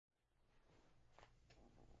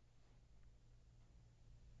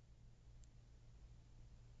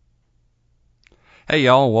Hey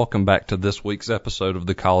y'all, welcome back to this week's episode of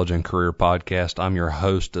the College and Career Podcast. I'm your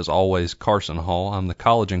host, as always, Carson Hall. I'm the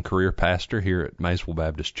College and Career Pastor here at Maysville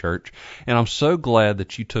Baptist Church, and I'm so glad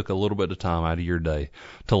that you took a little bit of time out of your day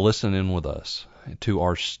to listen in with us to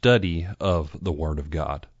our study of the Word of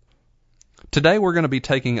God. Today we're going to be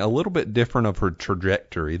taking a little bit different of a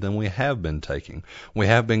trajectory than we have been taking. We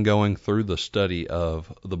have been going through the study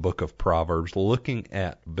of the book of Proverbs, looking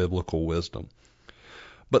at biblical wisdom.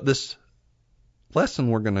 But this lesson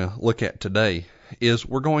we're going to look at today is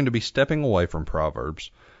we're going to be stepping away from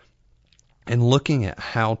Proverbs and looking at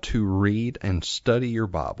how to read and study your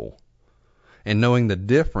Bible and knowing the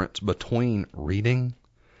difference between reading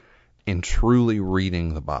and truly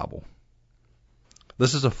reading the Bible.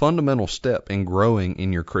 This is a fundamental step in growing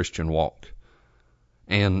in your Christian walk.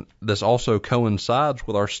 And this also coincides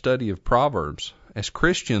with our study of Proverbs. As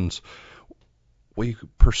Christians, we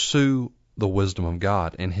pursue the wisdom of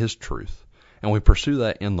God and His truth. And we pursue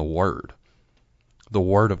that in the Word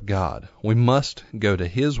of God. We must go to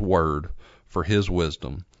His Word for His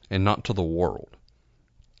wisdom and not to the world.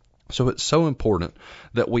 So it's so important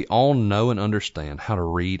that we all know and understand how to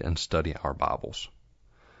read and study our Bibles.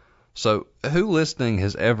 So who listening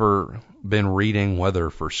has ever been reading,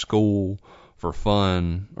 whether for school, for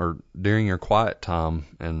fun, or during your quiet time,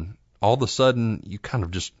 and all of a sudden you kind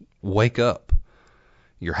of just wake up?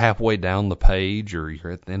 You're halfway down the page, or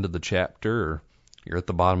you're at the end of the chapter, or you're at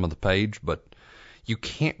the bottom of the page, but you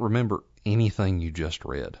can't remember anything you just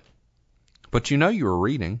read. But you know you were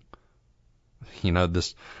reading. You know,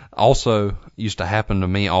 this also used to happen to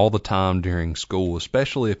me all the time during school,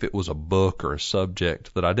 especially if it was a book or a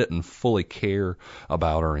subject that I didn't fully care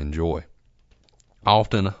about or enjoy. I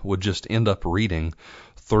often would just end up reading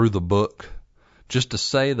through the book just to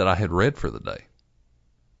say that I had read for the day.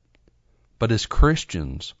 But as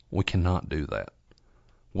Christians, we cannot do that.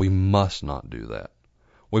 We must not do that.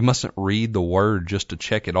 We mustn't read the Word just to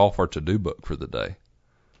check it off our to-do book for the day,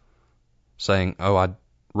 saying, oh, I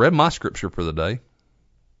read my scripture for the day.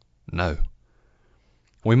 No.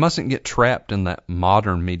 We mustn't get trapped in that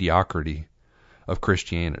modern mediocrity of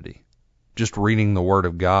Christianity, just reading the Word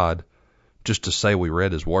of God just to say we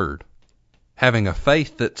read His Word, having a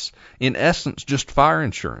faith that's in essence just fire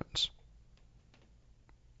insurance.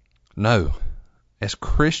 No, as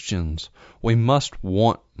Christians, we must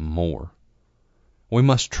want more. We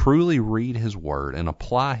must truly read His Word and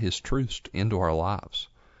apply His truths into our lives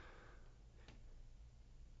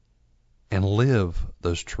and live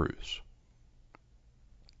those truths.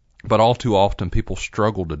 But all too often, people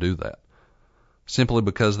struggle to do that simply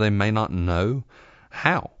because they may not know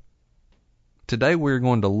how. Today, we're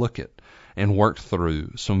going to look at and work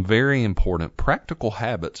through some very important practical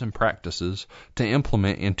habits and practices to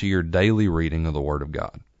implement into your daily reading of the Word of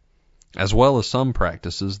God, as well as some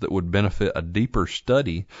practices that would benefit a deeper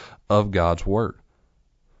study of God's Word,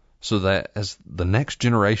 so that as the next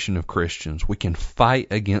generation of Christians, we can fight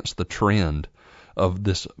against the trend of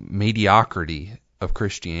this mediocrity of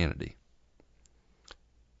Christianity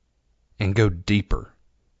and go deeper.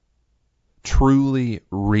 Truly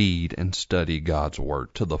read and study God's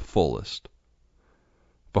Word to the fullest.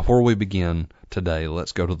 Before we begin today,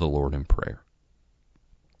 let's go to the Lord in prayer.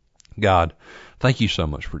 God, thank you so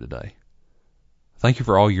much for today. Thank you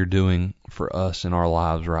for all you're doing for us in our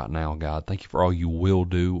lives right now, God. Thank you for all you will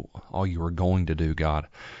do, all you are going to do, God.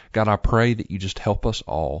 God, I pray that you just help us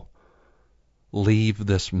all leave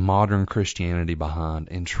this modern Christianity behind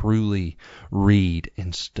and truly read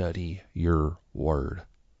and study your Word.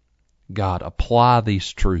 God, apply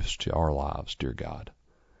these truths to our lives, dear God.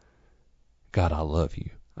 God, I love you.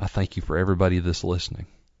 I thank you for everybody that's listening.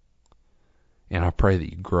 And I pray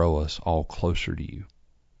that you grow us all closer to you.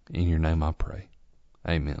 In your name I pray.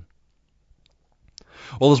 Amen.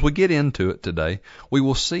 Well, as we get into it today, we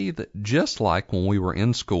will see that just like when we were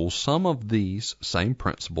in school, some of these same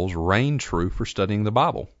principles reign true for studying the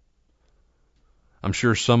Bible. I'm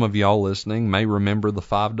sure some of y'all listening may remember the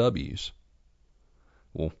 5 W's.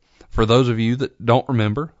 Well, for those of you that don't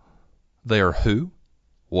remember, they are who,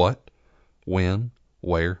 what, when,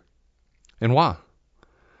 where, and why.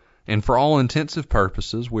 And for all intensive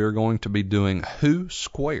purposes, we are going to be doing who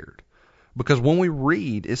squared. Because when we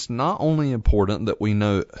read, it's not only important that we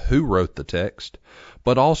know who wrote the text,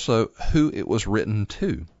 but also who it was written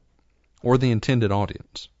to, or the intended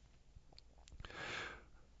audience.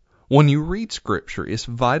 When you read Scripture, it's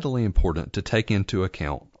vitally important to take into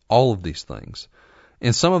account all of these things.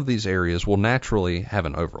 And some of these areas will naturally have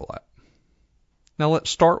an overlap. Now let's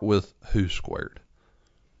start with who squared.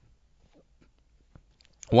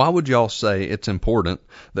 Why would y'all say it's important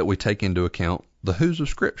that we take into account the who's of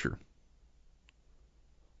Scripture?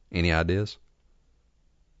 Any ideas?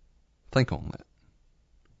 Think on that.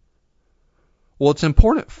 Well, it's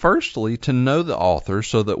important, firstly, to know the author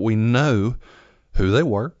so that we know who they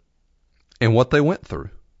were and what they went through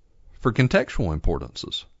for contextual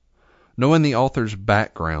importances. Knowing the author's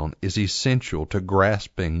background is essential to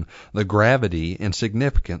grasping the gravity and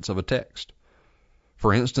significance of a text.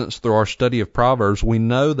 For instance, through our study of Proverbs, we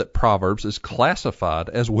know that Proverbs is classified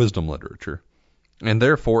as wisdom literature, and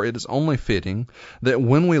therefore it is only fitting that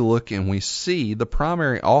when we look and we see the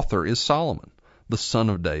primary author is Solomon, the son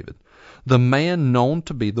of David, the man known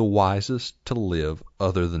to be the wisest to live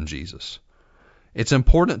other than Jesus. It's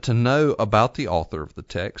important to know about the author of the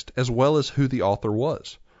text as well as who the author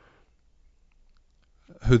was.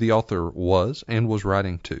 Who the author was and was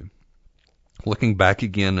writing to. Looking back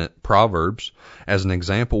again at Proverbs as an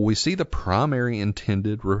example, we see the primary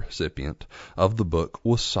intended recipient of the book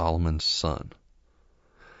was Solomon's son.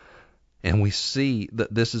 And we see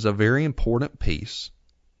that this is a very important piece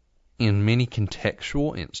in many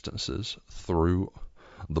contextual instances through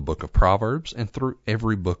the book of Proverbs and through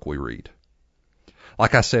every book we read.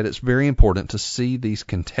 Like I said, it's very important to see these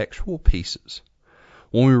contextual pieces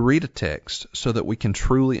when we read a text so that we can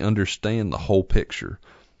truly understand the whole picture.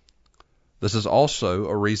 This is also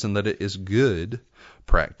a reason that it is good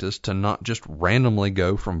practice to not just randomly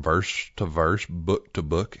go from verse to verse, book to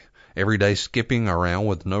book, every day skipping around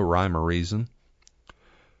with no rhyme or reason.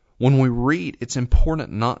 When we read, it's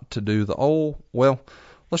important not to do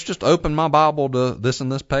let's just open my Bible to this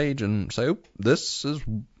and this page and say, this is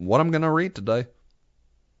what I'm going to read today.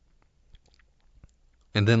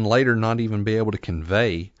 And then later not even be able to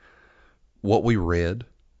convey what we read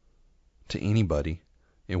to anybody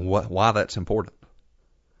and why that's important.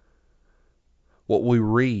 What we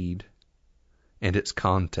read and its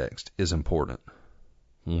context is important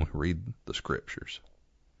when we read the scriptures.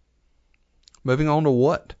 Moving on to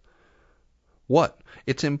what?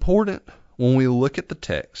 It's important when we look at the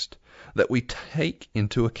text that we take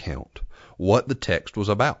into account what the text was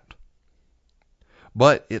about.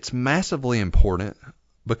 But it's massively important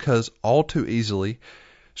because all too easily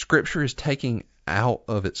Scripture is taken out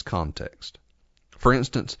of its context. For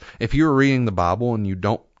instance, if you're reading the Bible and you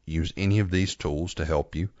don't use any of these tools to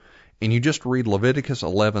help you, and you just read Leviticus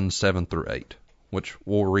 11, 7 through 8, which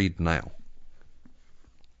we'll read now.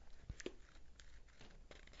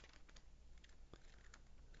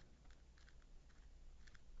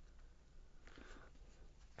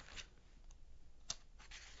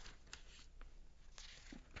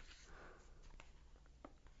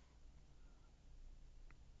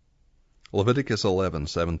 Leviticus 11,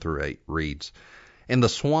 7 through 8 reads, And the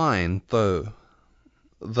swine, though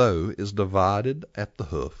is divided at the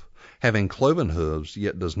hoof, having cloven hooves,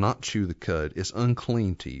 yet does not chew the cud, is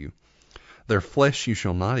unclean to you. Their flesh you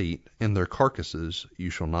shall not eat, and their carcasses you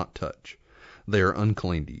shall not touch. They are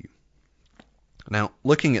unclean to you. Now,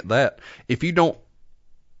 looking at that, if you don't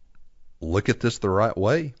look at this the right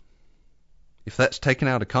way, if that's taken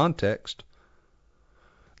out of context,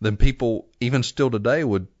 then people, even still today,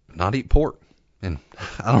 would not eat pork. And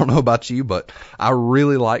I don't know about you, but I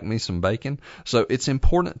really like me some bacon. So it's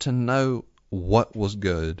important to know what was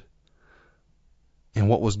good and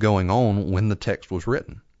what was going on when the text was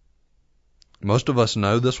written. Most of us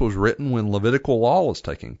know this was written when Levitical law was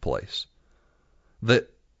taking place.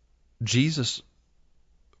 That Jesus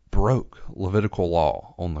broke Levitical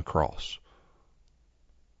law on the cross.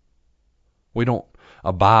 We don't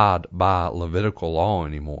abide by Levitical law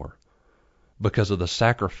anymore because of the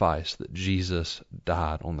sacrifice that Jesus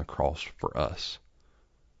died on the cross for us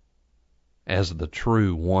as the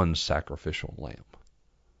true one sacrificial lamb.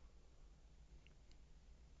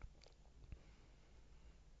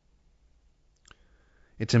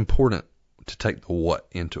 It's important to take the what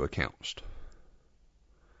into account.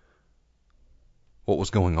 What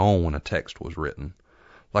was going on when a text was written.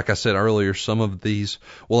 Like I said earlier, some of these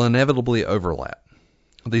will inevitably overlap.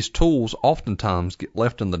 These tools oftentimes get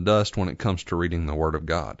left in the dust when it comes to reading the Word of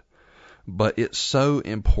God. But it's so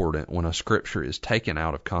important when a scripture is taken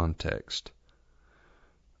out of context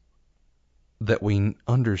that we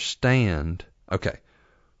understand, okay,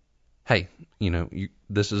 hey,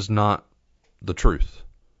 this is not the truth.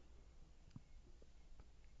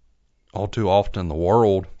 All too often the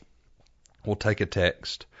world will take a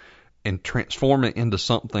text and transform it into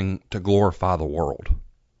something to glorify the world,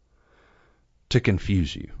 to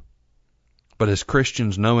confuse you. But as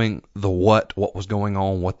Christians, knowing the what was going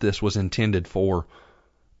on, what this was intended for,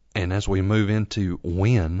 and as we move into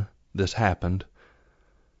when this happened,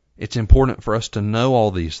 it's important for us to know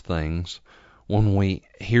all these things when we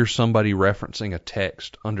hear somebody referencing a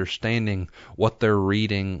text, understanding what they're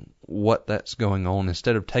reading, what that's going on,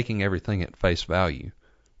 instead of taking everything at face value.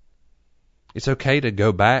 It's okay to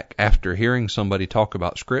go back after hearing somebody talk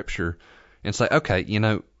about Scripture and say, okay,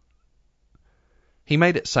 he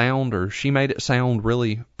made it sound or she made it sound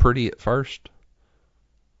really pretty at first.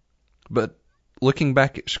 But looking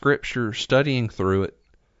back at Scripture, studying through it,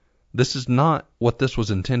 this is not what this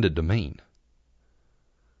was intended to mean.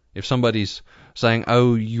 If somebody's saying,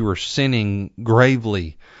 oh, you are sinning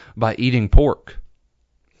gravely by eating pork,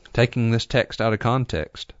 taking this text out of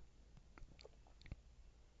context,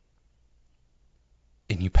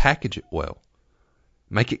 and you package it well,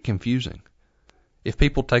 make it confusing. If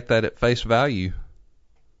people take that at face value,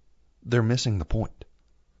 they're missing the point.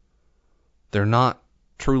 They're not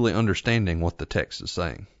truly understanding what the text is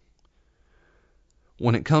saying.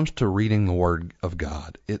 When it comes to reading the Word of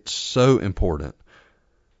God, it's so important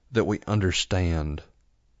that we understand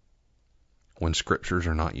when Scriptures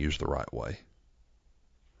are not used the right way.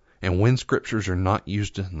 And when Scriptures are not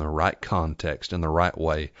used in the right context, in the right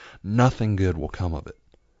way, nothing good will come of it.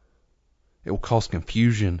 It will cause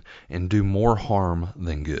confusion and do more harm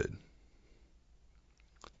than good.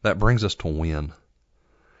 That brings us to when.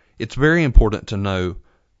 It's very important to know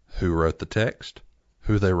who wrote the text,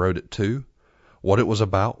 who they wrote it to, what it was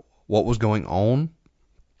about, what was going on,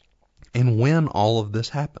 and when all of this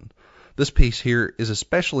happened. This piece here is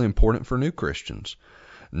especially important for new Christians.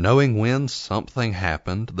 Knowing when something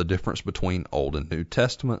happened, the difference between Old and New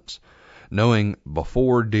Testaments, knowing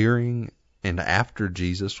before, during, and after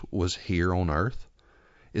Jesus was here on earth,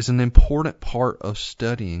 is an important part of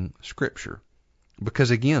studying Scripture.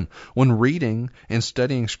 Because again, when reading and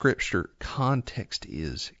studying Scripture, context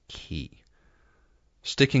is key.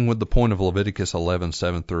 Sticking with the point of Leviticus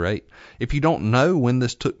 11:7-8, if you don't know when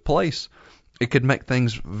this took place, it could make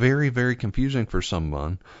things very, very confusing for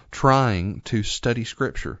someone trying to study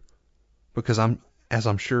Scripture. Because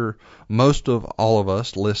I'm sure most of all of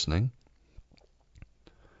us listening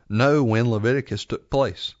know when Leviticus took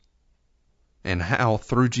place and how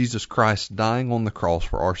through Jesus Christ dying on the cross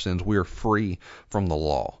for our sins, we are free from the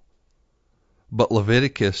law. But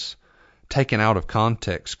Leviticus, taken out of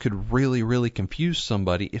context, could really, really confuse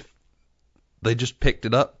somebody if they just picked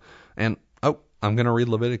it up and, oh, I'm going to read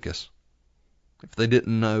Leviticus, if they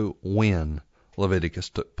didn't know when Leviticus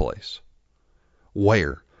took place.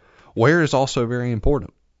 Where is also very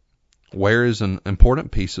important. Where is an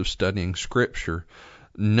important piece of studying Scripture,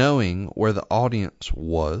 knowing where the audience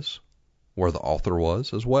was, where the author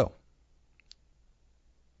was as well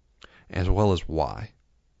as why,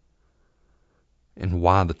 and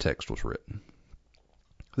why the text was written.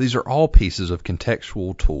 These are all pieces of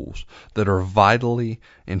contextual tools that are vitally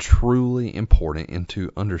and truly important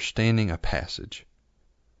into understanding a passage.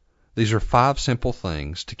 These are 5 simple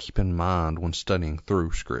things to keep in mind when studying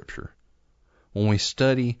through Scripture. When we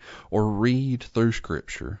study or read through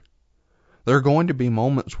Scripture, there are going to be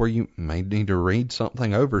moments where you may need to read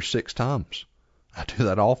something over 6 times. I do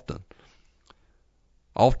that often.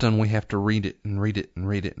 Often we have to read it and read it and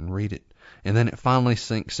read it and read it. And then it finally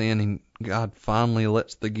sinks in and God finally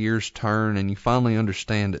lets the gears turn and you finally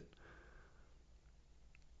understand it.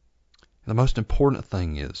 The most important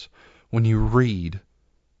thing is when you read,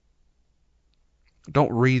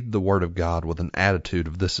 don't read the Word of God with an attitude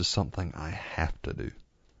of this is something I have to do.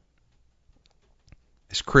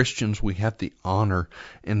 As Christians, we have the honor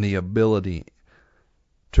and the ability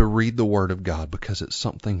to read the Word of God because it's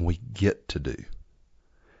something we get to do.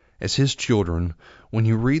 As His children, when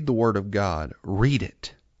you read the Word of God, read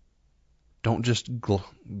it. Don't just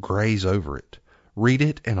graze over it. Read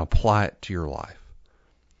it and apply it to your life.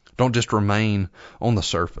 Don't just remain on the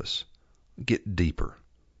surface. Get deeper.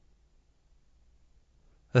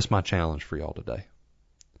 That's my challenge for y'all today.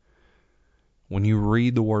 When you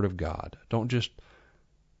read the Word of God, don't just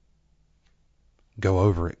go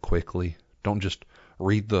over it quickly. Don't just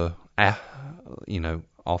read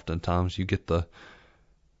oftentimes you get the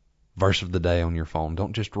verse of the day on your phone.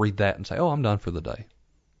 Don't just read that and say, oh, I'm done for the day.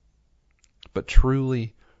 But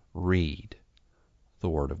truly read the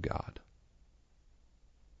Word of God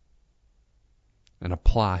and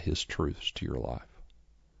apply His truths to your life.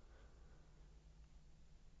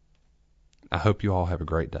 I hope you all have a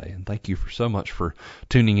great day, and thank you so much for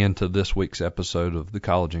tuning in to this week's episode of the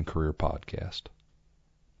College and Career Podcast.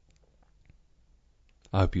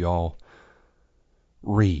 I hope you all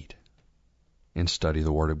read and study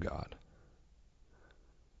the Word of God.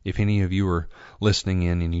 If any of you are listening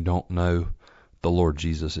in and you don't know the Lord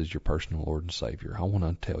Jesus as your personal Lord and Savior, I want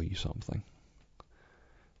to tell you something.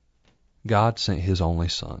 God sent His only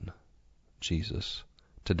Son, Jesus,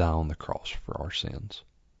 to die on the cross for our sins.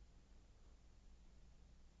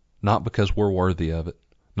 Not because we're worthy of it,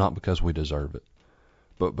 not because we deserve it,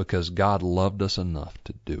 but because God loved us enough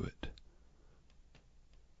to do it.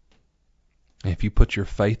 And if you put your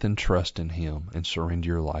faith and trust in Him and surrender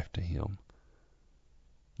your life to Him,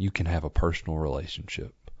 you can have a personal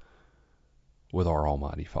relationship with our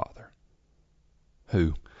Almighty Father,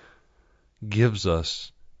 who gives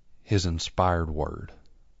us His inspired Word,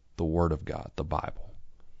 the Word of God, the Bible,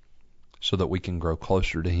 so that we can grow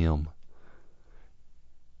closer to Him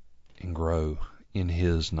and grow in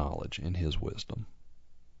His knowledge and His wisdom.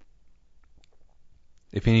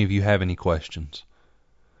 If any of you have any questions,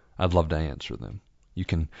 I'd love to answer them. You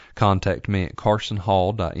can contact me at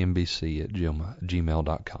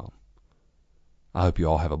carsonhall.mbc@gmail.com. I hope you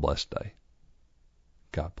all have a blessed day.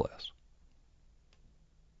 God bless.